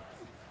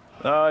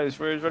 Oh, he's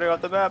running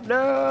off the map.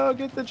 No,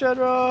 get the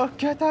General.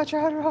 Get the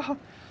General.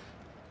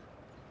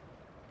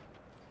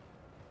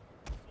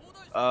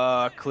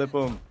 Clip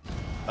him.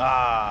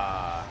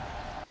 Ah.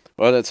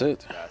 Well, that's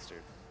it.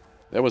 Bastard.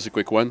 That was a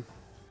quick one.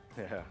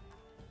 Yeah.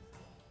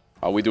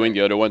 Are we doing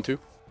the other one too?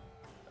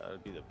 That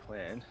would be the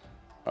plan.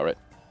 Alright.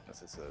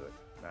 Unless it's a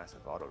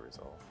massive auto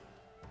resolve.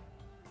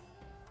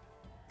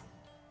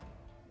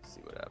 Let's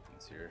see what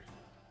happens here.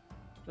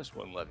 Just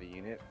one levy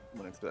unit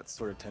when it's that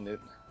sword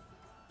attendant.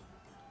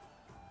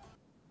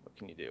 What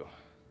can you do?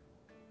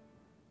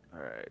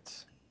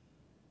 Alright.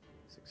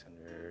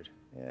 600.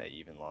 Yeah,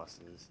 even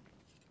losses.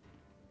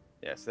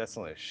 Yeah, so that's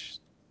only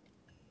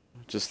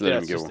Just let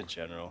him it's go. just a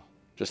general.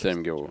 Just let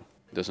him go.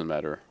 Doesn't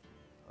matter.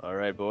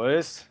 Alright,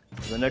 boys.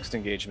 The next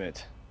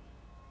engagement.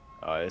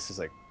 This is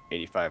like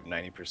 85,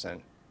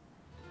 90%.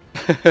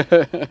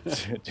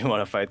 Do you want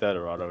to fight that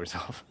or auto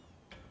resolve?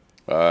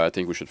 I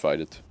think we should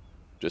fight it,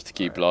 just to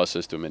keep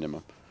losses to a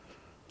minimum,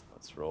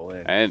 Let's roll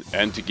in.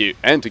 and to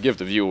give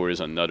the viewers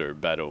another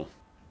battle.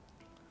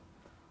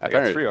 I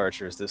got 3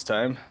 archers this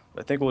time.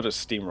 I think we'll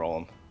just steamroll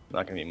them.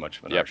 Not gonna be much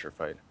of an archer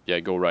fight. Yeah,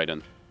 go right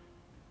in.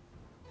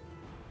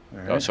 All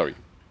right. Oh, sorry.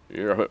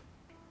 You're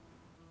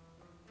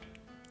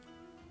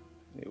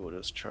Maybe we'll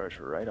just charge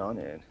right on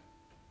in.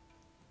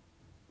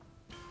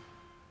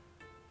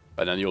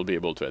 and then you'll be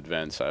able to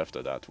advance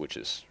after that, which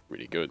is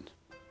really good.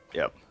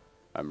 Yep.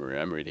 I'm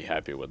really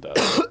happy with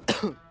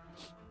that.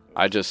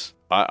 I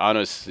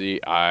honestly,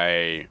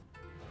 I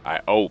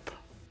hope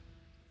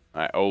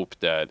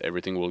that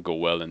everything will go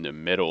well in the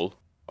middle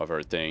of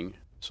our thing,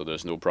 so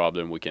there's no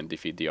problem. We can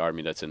defeat the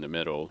army that's in the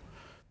middle,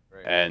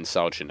 and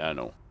South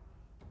Shinano,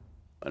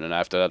 and then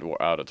after that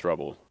we're out of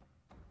trouble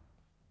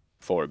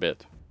for a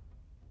bit.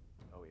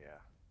 Oh yeah,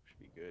 should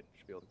be good.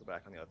 Should be able to go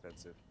back on the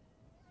offensive.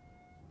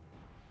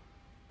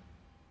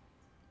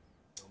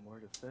 No more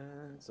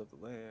defense of the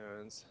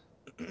lands.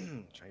 Try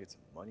to get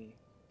some money.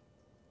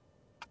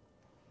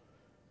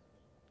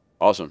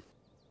 Awesome.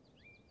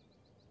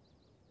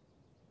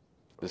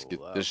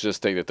 Roll up. Let's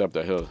just take it up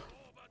the hill.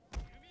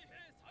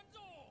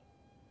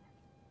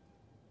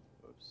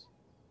 Oops.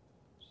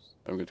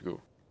 I'm good to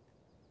go.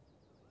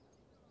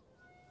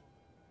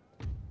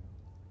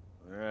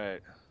 All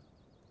right.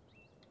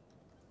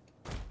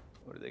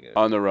 What are they gonna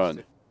On do? the run.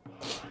 You're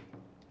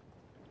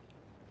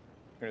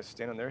gonna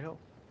stand on their hill?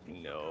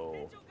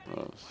 No.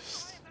 Oh,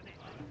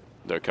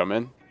 they're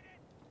coming.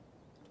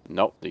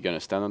 Nope, they're gonna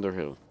stand on their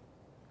hill.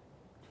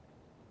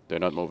 They're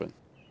not moving.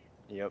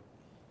 Yep.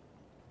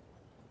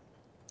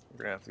 We're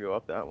gonna have to go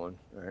up that one.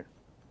 All right.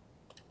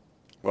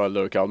 Well,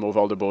 look, I'll move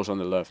all the bows on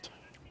the left.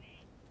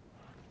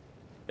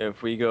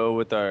 If we go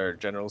with our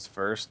generals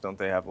first, don't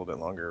they have a little bit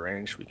longer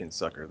range? We can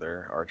sucker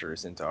their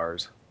archers into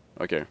ours.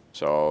 Okay,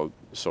 so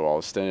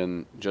I'll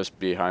stand just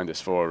behind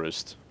this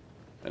forest,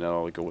 and then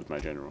I'll go with my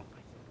general.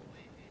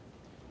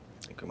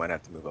 I think we might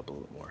have to move up a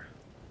little more.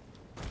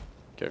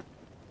 Okay.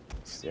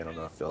 See, I don't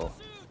know if they'll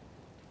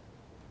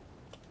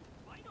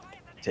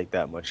take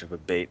that much of a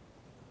bait,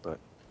 but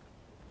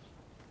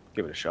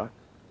give it a shot.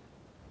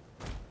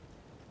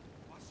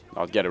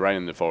 I'll get it right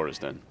in the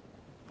forest then.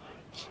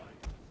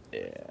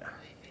 Yeah.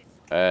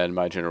 And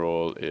my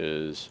general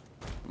is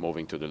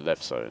moving to the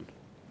left side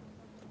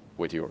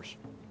with yours.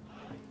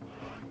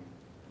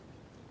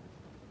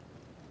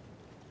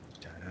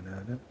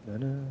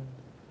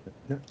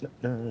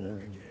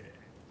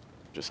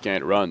 Just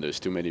can't run.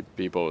 There's too many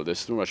people.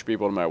 There's too much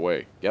people in my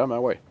way. Get out of my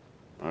way.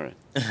 All right.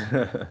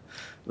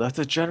 Let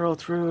the general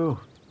through.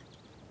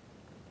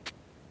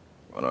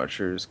 One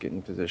archers get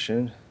in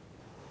position.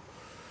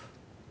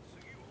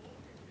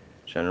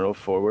 General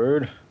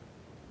forward.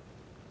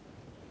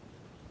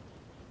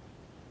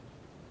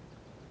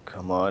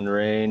 Come on,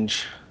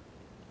 range.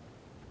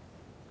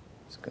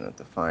 Just gonna have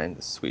to find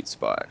the sweet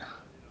spot.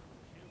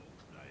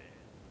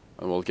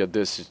 And we'll get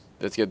this.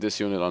 Let's get this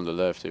unit on the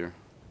left here.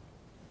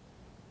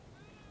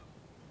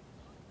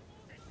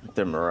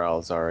 Their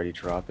morale's already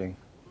dropping.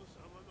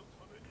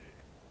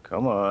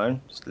 Come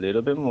on, just a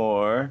little bit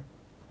more.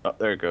 Oh,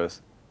 there it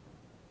goes.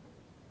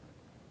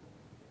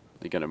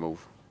 They're gonna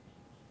move.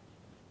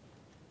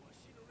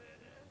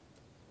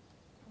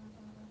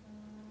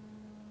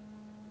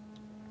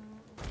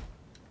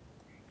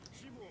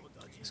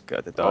 He's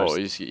got the dodge. Oh,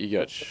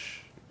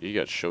 he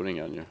got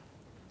shooting on you.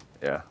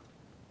 Yeah.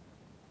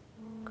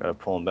 Gotta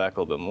pull him back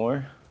a little bit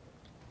more.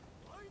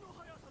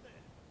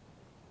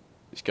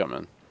 He's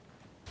coming.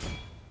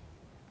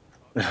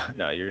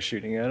 Now you're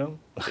shooting at him?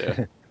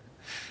 Yeah.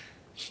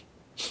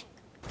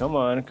 Come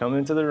on, come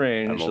into the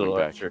range, I'm moving little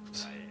back.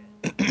 archers.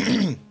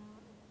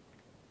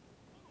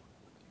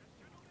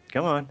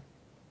 Come on.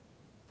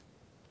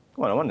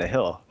 Come on, I'm on the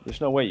hill.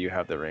 There's no way you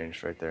have the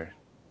range right there.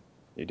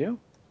 You do?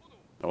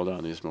 Hold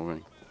on, he's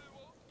moving.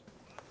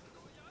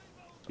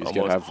 He's Almost.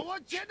 gonna have. Our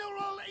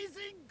general is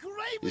in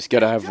grave He's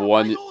gotta have danger,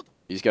 one. my lord.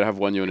 He's gotta have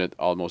one unit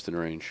almost in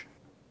range.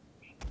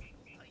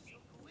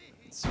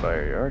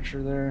 Inspire your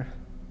archer there.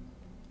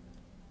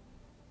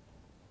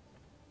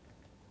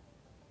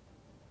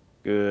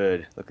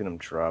 Good. Look at him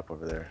drop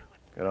over there.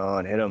 Get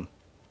on, hit him.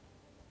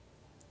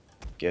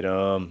 Get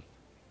him.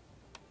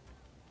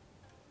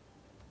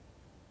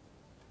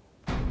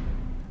 I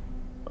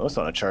almost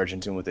want to charge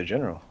into him with the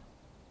general.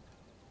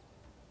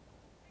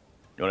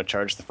 You want to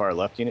charge the far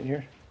left unit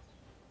here?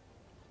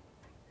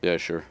 Yeah,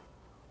 sure.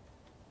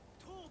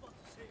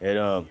 Hit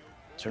him.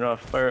 Turn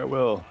off fire at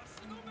will.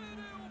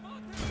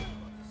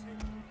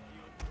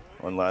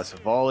 One last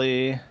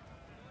volley.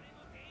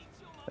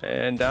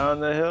 And down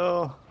the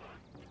hill.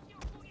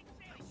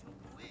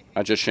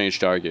 I just changed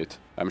target.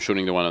 I'm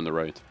shooting the one on the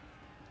right.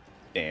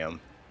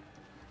 Damn.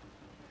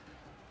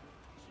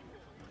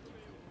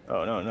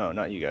 Oh, no, no,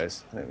 not you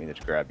guys. I didn't mean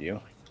to grab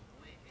you.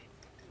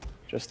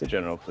 Just the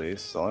general,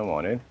 please. That's all I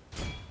wanted.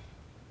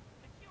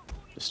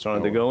 Just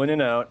wanted to go in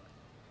and out.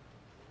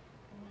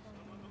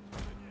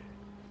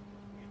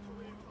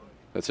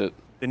 That's it.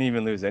 Didn't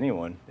even lose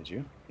anyone, did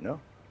you? No?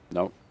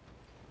 No.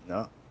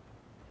 No.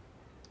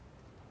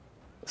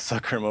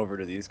 Sucker him over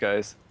to these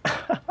guys.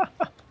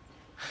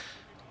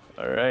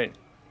 Alright.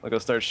 I'll go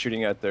start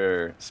shooting at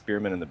their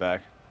spearmen in the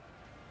back.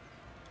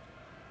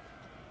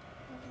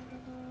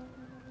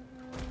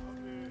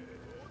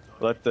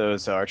 Let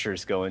those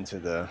archers go into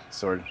the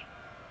sword.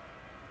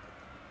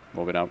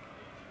 Moving out.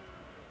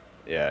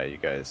 Yeah, you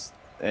guys.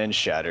 And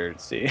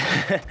shattered, see?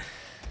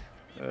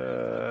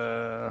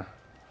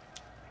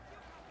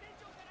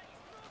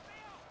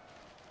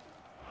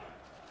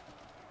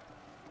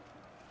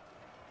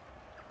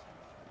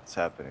 What's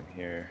happening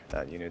here?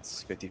 That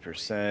unit's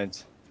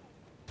 50%.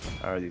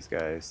 How are these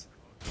guys?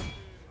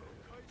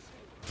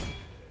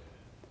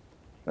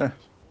 I like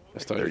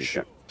started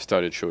 30.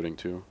 started shooting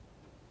too.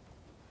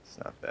 It's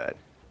not bad.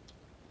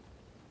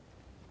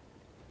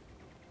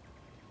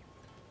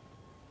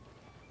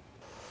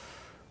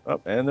 Oh,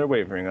 and they're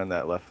wavering on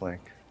that left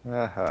flank.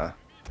 Aha.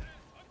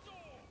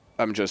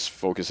 I'm just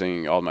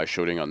focusing all my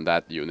shooting on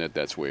that unit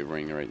that's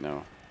wavering right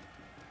now.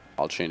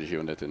 I'll change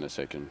unit in a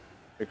second.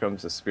 Here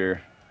comes the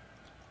spear.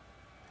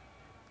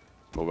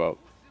 Move out.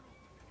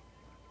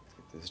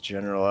 Get this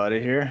general out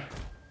of here.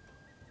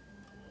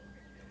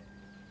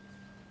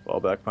 Fall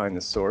back behind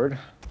the sword.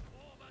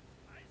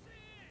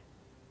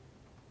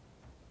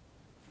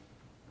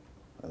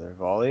 Another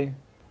volley.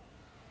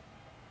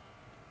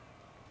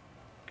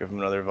 Give him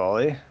another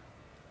volley.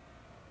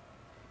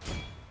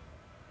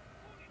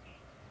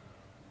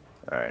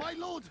 Alright. My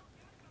lord,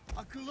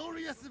 a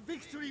glorious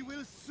victory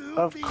will soon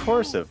Of be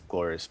course yours. a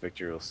glorious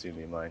victory will soon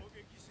be mine.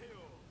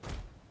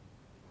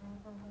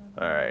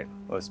 Alright,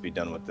 let's be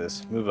done with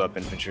this. Move up,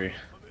 infantry.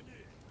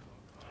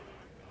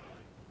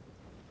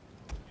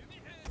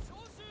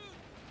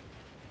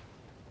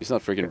 He's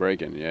not freaking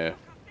breaking. Yeah.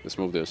 Let's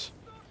move this.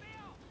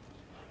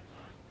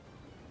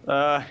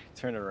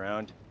 Turn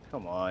around.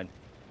 Come on.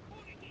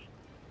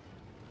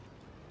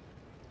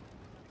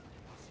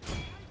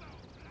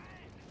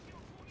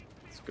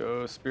 Let's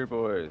go, spear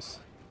boys.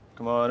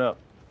 Come on up.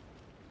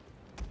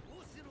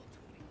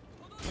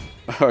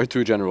 Our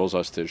two generals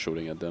are still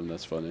shooting at them.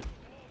 That's funny.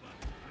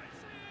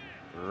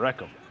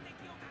 Wreck 'em.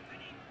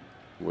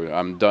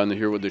 I'm done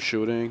here with the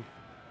shooting.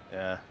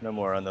 Yeah, no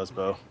more on those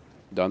bow.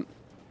 Done.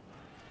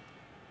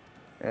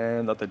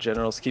 And let the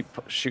generals keep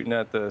shooting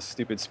at the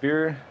stupid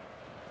spear.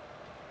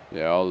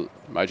 Yeah,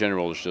 my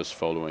general is just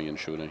following and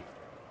shooting.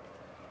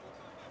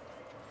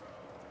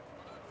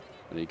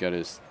 And he got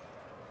his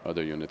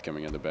other unit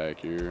coming in the back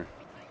here.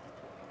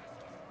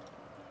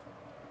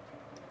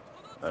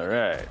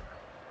 Alright.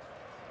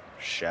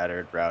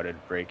 Shattered, routed,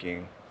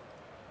 breaking.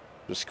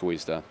 Just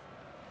squeeze that.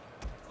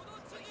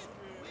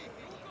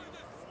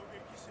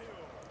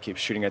 Keep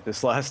shooting at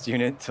this last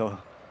unit till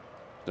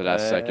The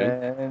last second.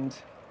 And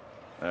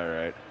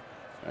alright.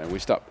 And we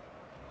stop.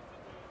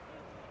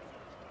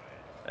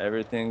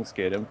 Everything's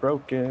getting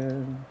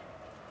broken.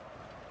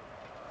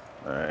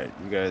 Alright,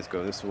 you guys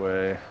go this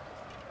way.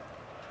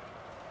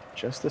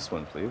 Just this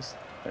one, please.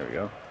 There we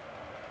go.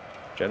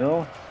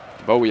 General?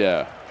 Oh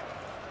yeah.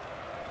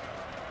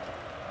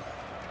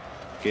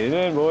 Get it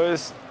in,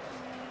 boys.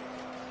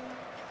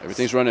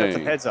 Everything's Cut some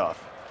running. heads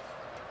off.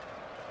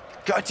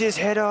 Cut his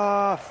head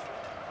off.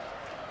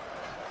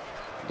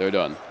 They're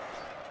done.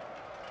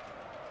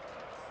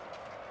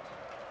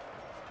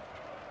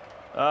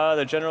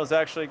 The general's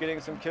actually getting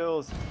some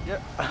kills.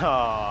 Yeah.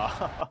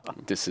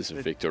 Aww. This is a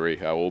victory.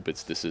 I hope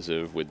it's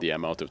decisive with the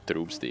amount of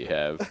troops they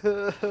have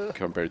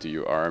compared to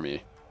your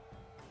army.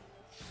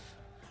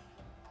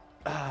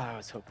 I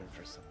was hoping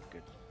for some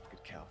good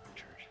cavalry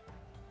charge.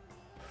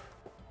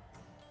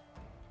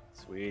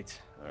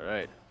 Sweet. All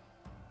right.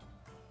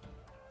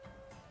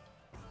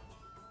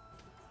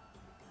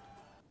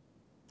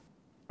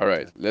 All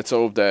right. Let's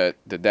hope that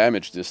the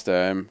damage this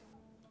time.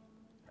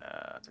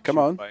 Come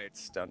on.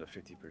 Fights down to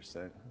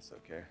 50%. That's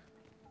okay.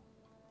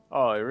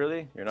 Oh,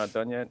 really? You're not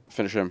done yet?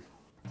 Finish him.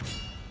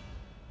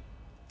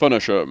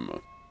 Finish him.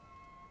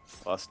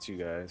 Lost 2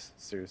 guys.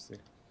 Seriously.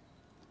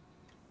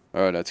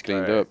 All right, that's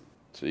cleaned up.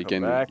 So you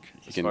can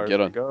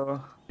get on.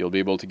 Go. You'll be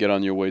able to get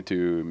on your way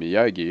to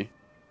Miyagi.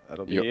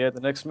 That'll be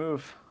the next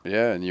move.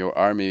 Yeah, and your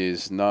army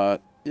is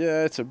not.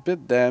 Yeah, it's a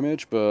bit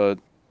damaged, but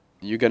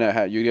you're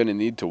gonna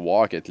need to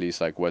walk at least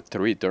like what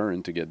 3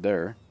 turns to get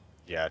there.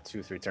 Yeah,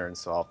 2-3 turns,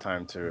 so I'll have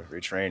time to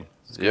retrain.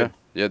 Yeah,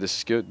 this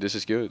is good. This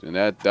is good, and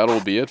that'll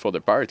be it for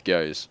the part,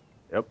 guys.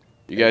 Yep.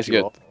 You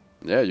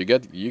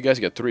guys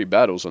get 3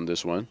 battles on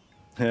this one.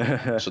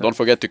 So don't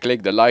forget to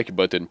click the like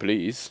button,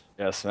 please.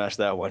 Yeah, smash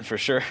that one for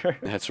sure.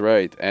 That's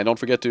right, and don't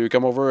forget to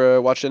come over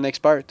watch the next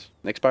part.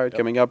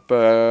 Coming up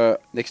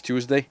next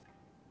Tuesday.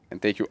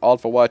 And thank you all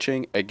for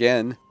watching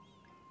again.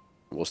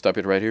 We'll stop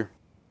it right here.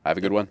 Have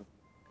a good one.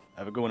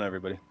 Have a good one,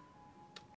 everybody.